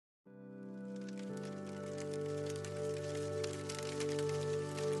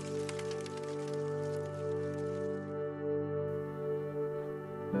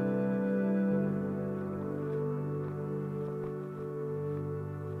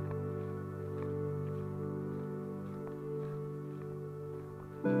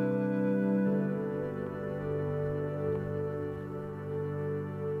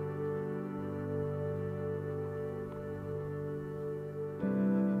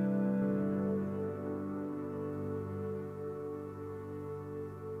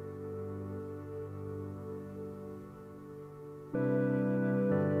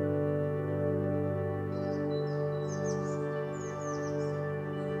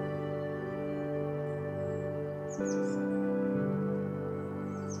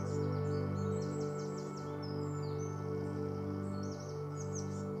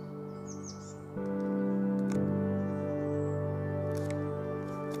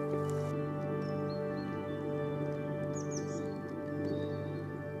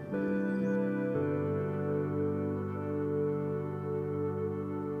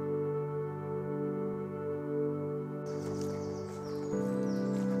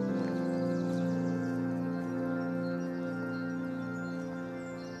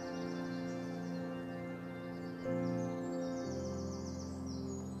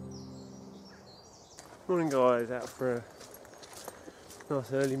Morning guys, out for a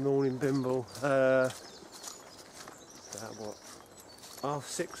nice early morning bimble. About what,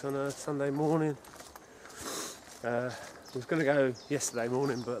 6:30 on a Sunday morning. I was going to go yesterday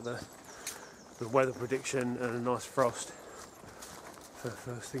morning, but the weather prediction and a nice frost for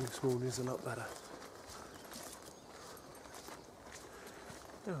first thing this morning is a lot better.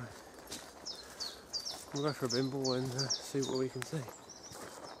 Anyway, we'll go for a bimble and see what we can see.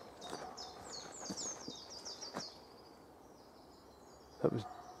 That was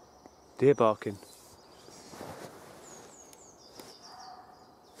deer barking.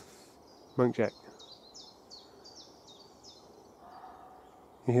 Muntjac.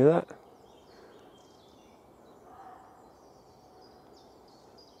 You hear that?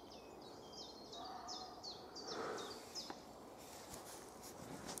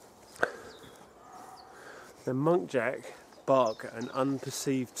 The muntjac bark at an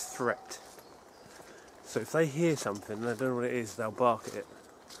unperceived threat. So if they hear something and they don't know what it is, they'll bark at it.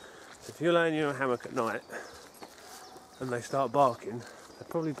 So if you're laying in your hammock at night and they start barking, they're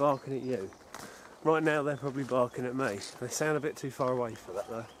probably barking at you. Right now they're probably barking at me. They sound a bit too far away for that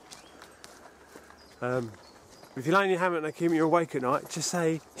though. If you're laying in your hammock and they keep you awake at night, just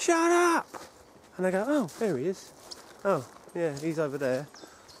say, "Shut up!" And they go, "Oh, there he is. Oh, yeah, he's over there."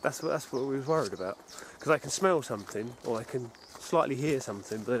 That's what we was worried about. Because they can smell something, or they can slightly hear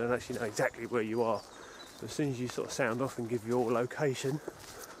something, but they don't actually know exactly where you are. So as soon as you sort of sound off and give your location,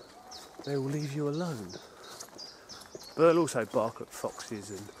 they will leave you alone. But they'll also bark at foxes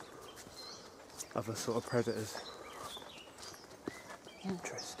and other sort of predators.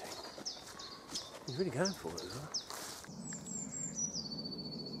 Interesting. He's really going for it as well.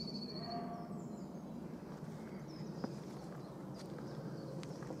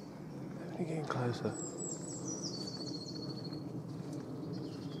 Definitely getting closer.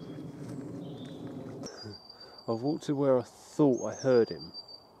 I've walked to where I thought I heard him,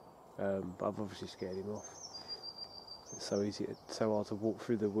 but I've obviously scared him off. It's so hard to walk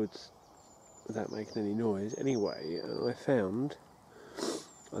through the woods without making any noise. Anyway, I found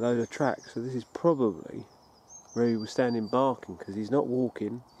a load of tracks, so this is probably where he was standing barking, because he's not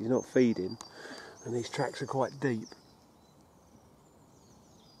walking, he's not feeding, and these tracks are quite deep.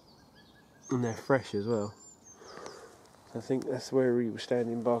 And they're fresh as well. I think that's where he was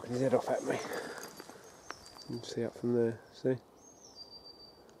standing barking his head off at me. You can see up from there, see?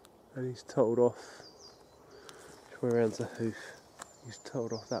 And he's toddled off. Just went around to hoof. He's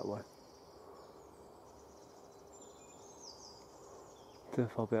toddled off that way. I don't know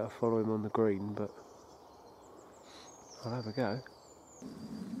if I'll be able to follow him on the green, but I'll have a go.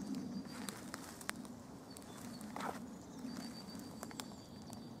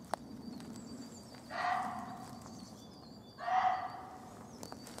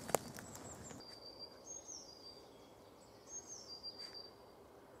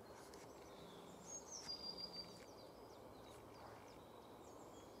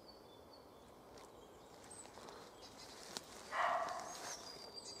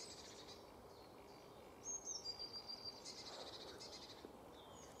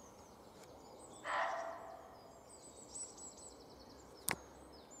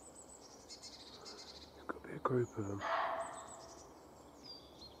 Group of them.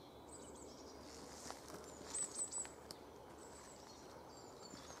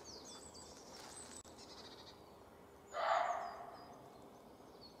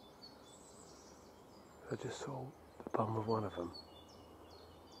 I just saw the bum of one of them,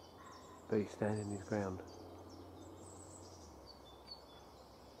 but he's standing his ground.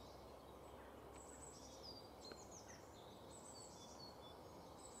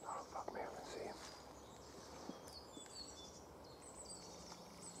 Oh fuck me, I can see him.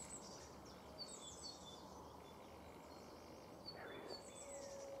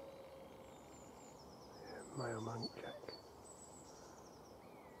 Male Muntjac.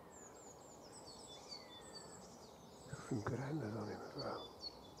 Some good antlers on him as well.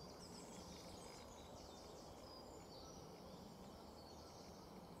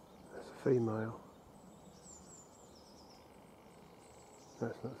 There's a female.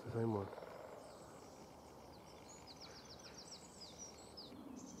 That's not the same one.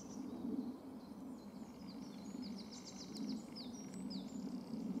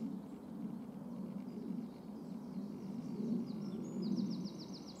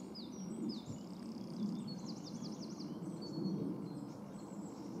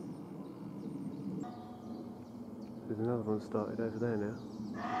 There's another one started over there now.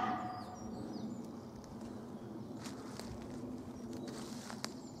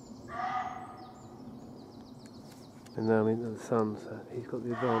 And now I'm into the sun, so he's got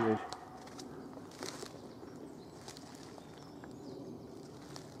the advantage.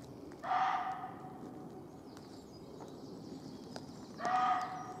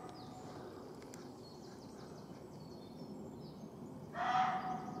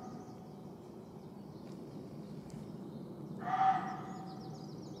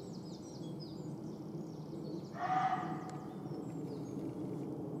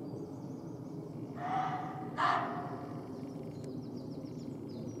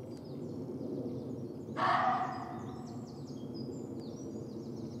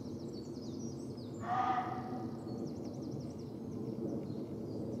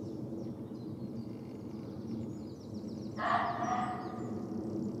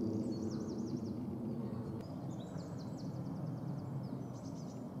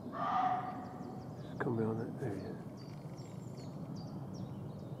 Come behind that, there he is.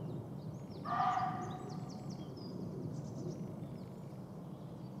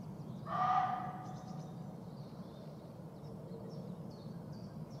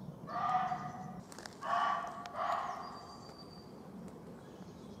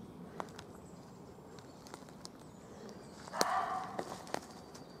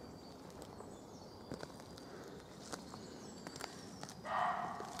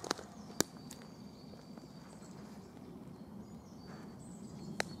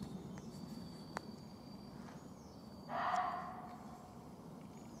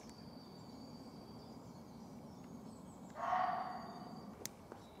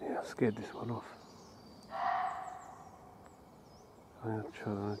 I scared this one off. I'm going to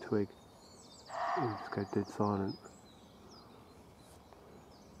try on a twig and just go dead silent.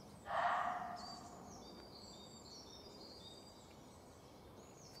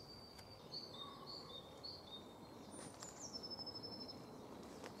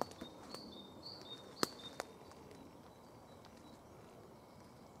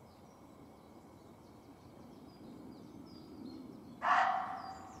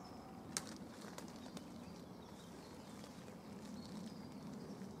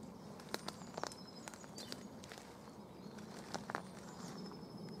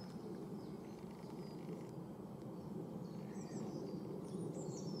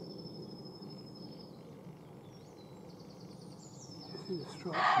 See the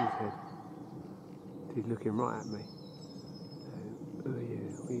stripes on his head? He's looking right at me. So, who are you?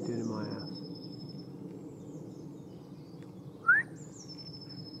 What are you doing in my house?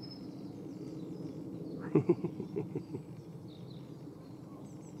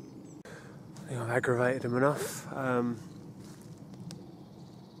 I think I've aggravated him enough. I'm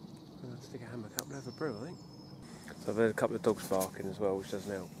going to stick a hammock up and have a brew, I think. So I've heard a couple of dogs barking as well, which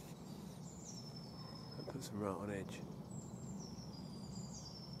doesn't help. That puts them right on edge.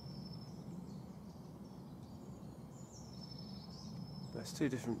 There's two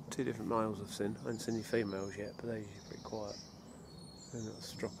different males I've seen. I haven't seen any females yet, but they're usually pretty quiet. They're not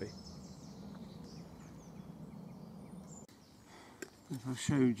stroppy. If I've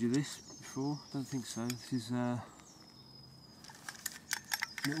showed you this before, I don't think so. This is a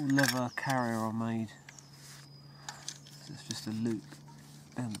little leather carrier I made. So it's just a loop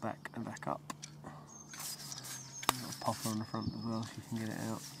down the back and back up. I've got a popper on the front as well, so you can get it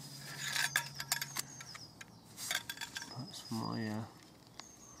out. That's for my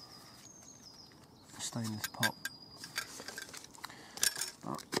stainless pot.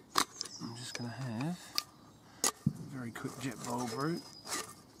 But I'm just going to have a very quick jet bowl brew.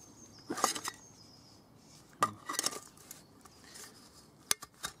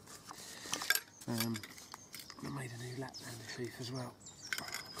 I made a new Laplander sheath as well.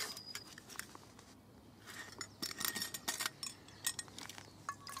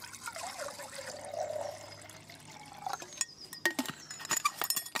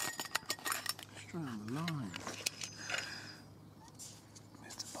 Straight on the line.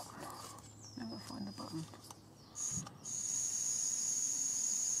 Where's the button? Never find the button.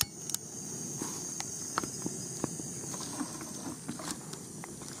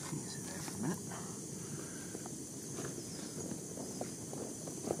 Use it there for a minute.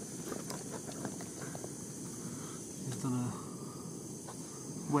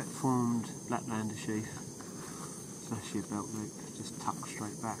 wet formed Laplander sheath. It's actually a belt loop, just tucked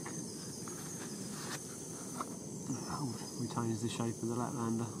straight back. Retains the shape of the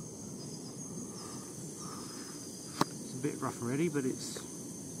Laplander. It's a bit rough and ready, but it's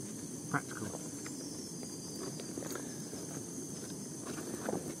practical.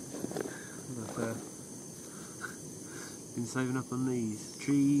 I've been saving up on these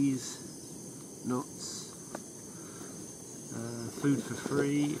trees, knots, food for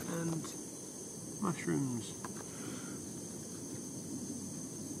free, and mushrooms.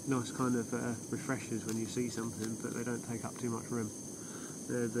 Nice kind of refreshers when you see something, but they don't take up too much room.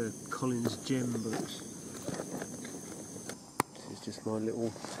 They're the Collins Gem books. This is just my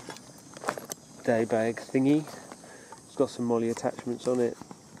little day bag thingy. It's got some molly attachments on it.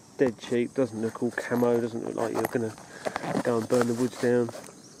 Dead cheap, doesn't look all camo, doesn't look like you're going to go and burn the woods down.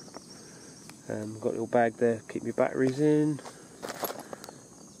 Got a little bag there, keep your batteries in.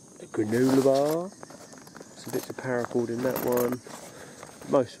 A granola bar. Some bits of paracord in that one.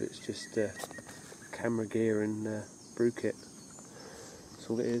 Most of it's just camera gear and brew kit. That's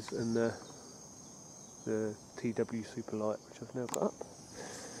all it is, and the TW Superlight, which I've now got up.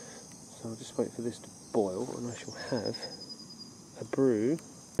 So I'll just wait for this to boil, and I shall have a brew.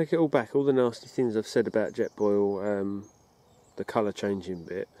 Take it all back, all the nasty things I've said about Jetboil, the colour changing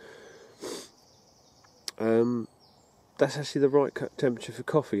bit. That's actually the right temperature for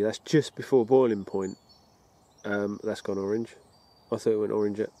coffee. That's just before boiling point. That's gone orange. I thought it went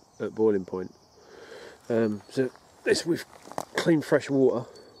orange at boiling point. So it's with clean fresh water.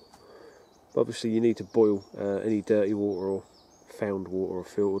 But obviously you need to boil any dirty water or found water or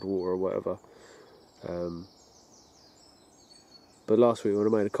filtered water or whatever. But last week when I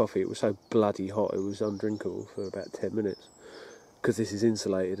made a coffee, it was so bloody hot it was undrinkable for about 10 minutes. Because this is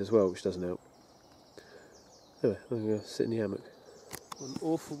insulated as well, which doesn't help. Anyway, I'm going to sit in the hammock. What an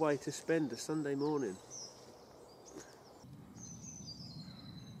awful way to spend a Sunday morning.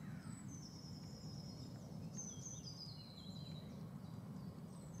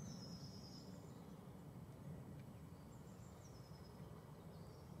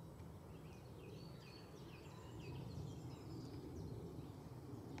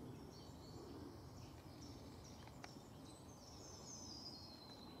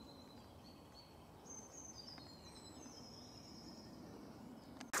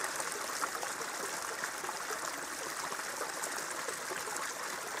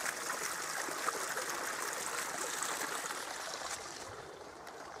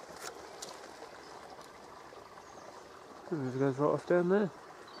 It goes right off down there.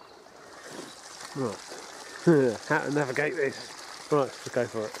 Right. How to navigate this. Right, let's go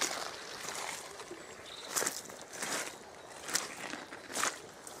for it.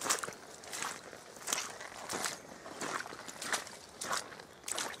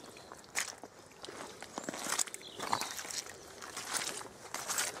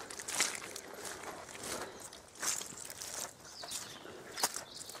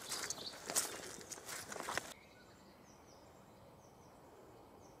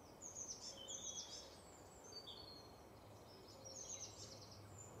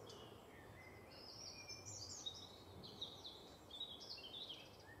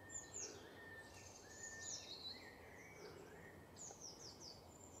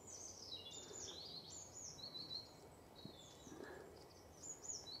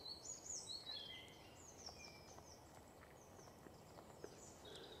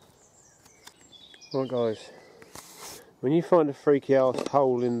 Right guys, when you find a freaky ass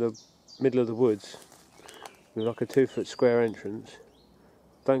hole in the middle of the woods with like a 2-foot square entrance,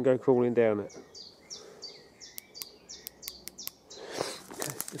 don't go crawling down it.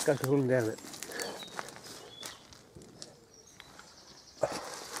 Okay, let's go crawling down it.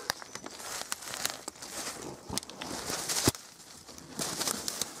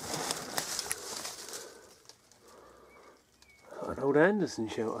 An old Anderson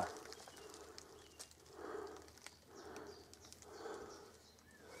shelter.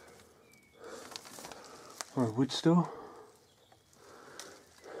 Or a wood store.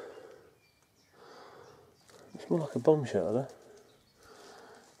 It's more like a bomb shelter though.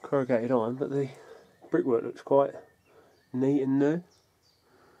 Corrugated iron, but the brickwork looks quite neat and new.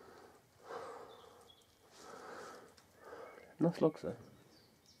 Nice logs though.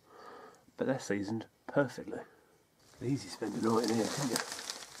 But they're seasoned perfectly. Easy to spend the night in here, couldn't you?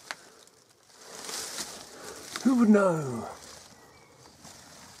 Who would know?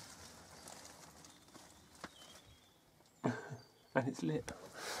 And it's lit.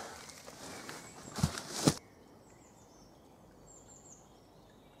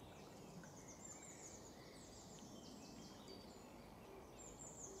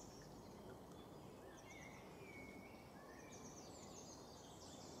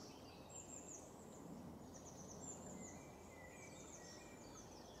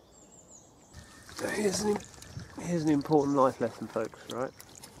 Here's an important life lesson, folks, right?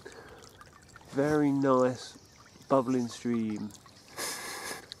 Very nice bubbling stream,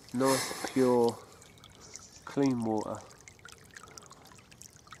 nice pure clean water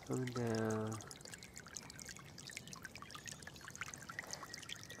coming down,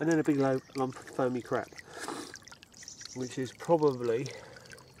 and then a big lump of foamy crap, which is probably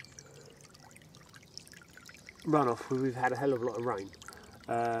runoff. We've had a hell of a lot of rain,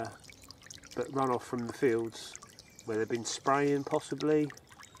 but runoff from the fields where they've been spraying, possibly.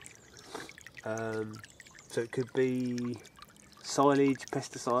 So it could be silage,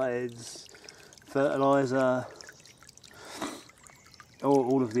 pesticides, fertiliser, or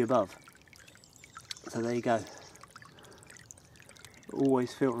all of the above. So there you go.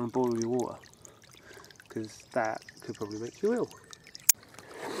 Always filter and boil your water, because that could probably make you ill.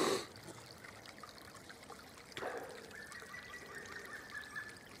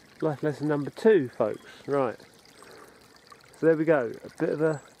 Life lesson number 2, folks. Right. So there we go. A bit of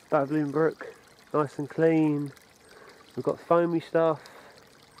a babbling brook, nice and clean. We've got foamy stuff,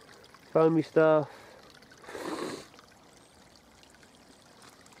 and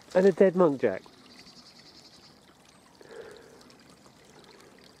a dead muntjac.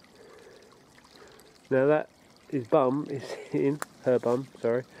 Now that his bum is sitting, her bum,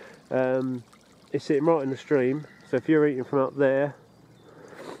 sorry, is sitting right in the stream. So if you're eating from up there,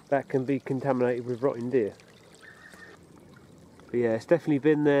 that can be contaminated with rotting deer. But yeah, it's definitely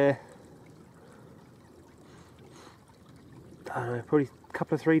been there, I don't know, probably a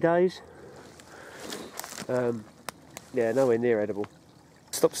couple of 3 days. Yeah, nowhere near edible.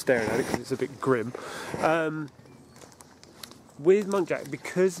 Stop staring at it because it's a bit grim. With muntjac,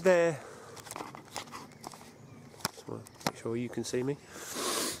 because they're... Make sure you can see me.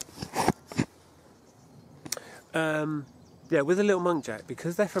 Yeah, with a little muntjac,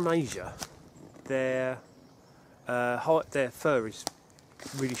 because they're from Asia, their fur is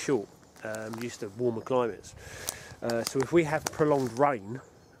really short, used to warmer climates. So if we have prolonged rain,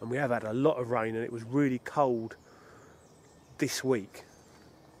 and we have had a lot of rain, and it was really cold this week,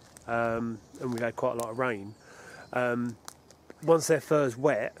 and we've had quite a lot of rain, once their fur's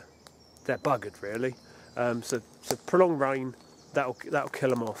wet, they're buggered really. So prolonged rain, that'll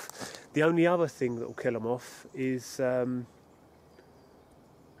kill them off. The only other thing that will kill them off is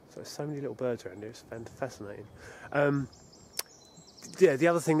so there's so many little birds around here. It's fascinating. Yeah, the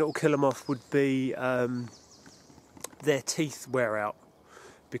other thing that will kill them off would be their teeth wear out,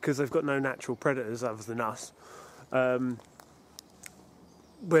 because they've got no natural predators other than us,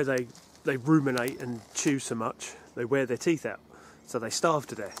 where they ruminate and chew so much they wear their teeth out, so they starve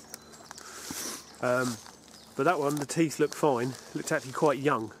to death. But that one, the teeth look fine. It looks actually quite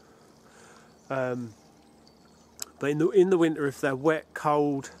young. But in the winter, if they're wet,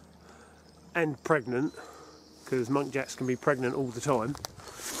 cold, and pregnant, because muntjacs can be pregnant all the time,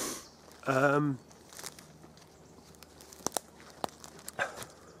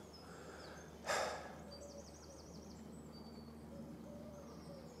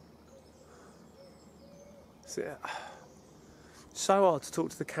 so hard to talk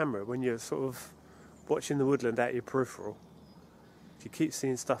to the camera when you're sort of watching the woodland out your peripheral. You keep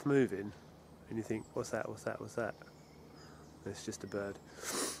seeing stuff moving and you think, what's that, what's that, what's that? And it's just a bird.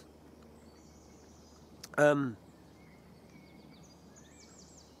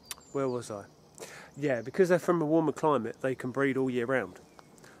 Where was I? Yeah, because they're from a warmer climate, they can breed all year round.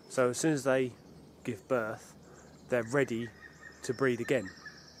 So as soon as they give birth, they're ready to breed again.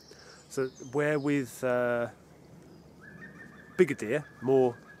 So where with bigger deer,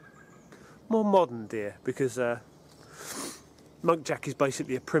 more modern deer, because muntjac is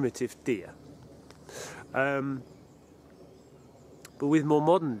basically a primitive deer. But with more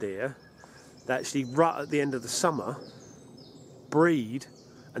modern deer, they actually, right at the end of the summer, breed,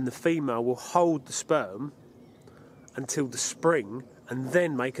 and the female will hold the sperm until the spring and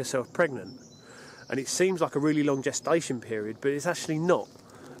then make herself pregnant. And it seems like a really long gestation period, but it's actually not.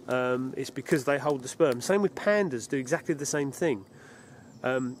 It's because they hold the sperm. Same with pandas, do exactly the same thing.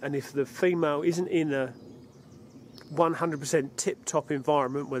 And if the female isn't in a 100% tip-top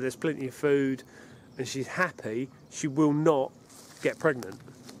environment where there's plenty of food and she's happy, she will not get pregnant.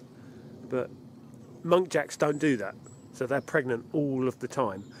 But muntjacs don't do that, so they're pregnant all of the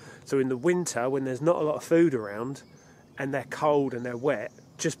time. So in the winter, when there's not a lot of food around and they're cold and they're wet,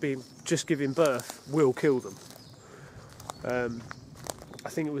 just giving birth will kill them. I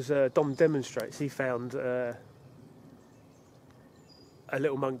think it was Dom Demonstrates. He found a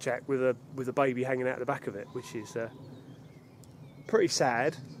little muntjac with a baby hanging out the back of it, which is pretty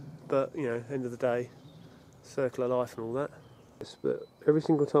sad. But you know, end of the day, circle of life and all that. Yes, but every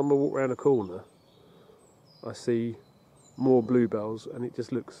single time I walk around a corner, I see more bluebells, and it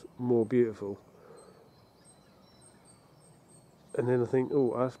just looks more beautiful. And then I think,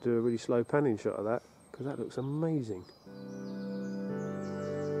 oh, I have to do a really slow panning shot of that, because that looks amazing.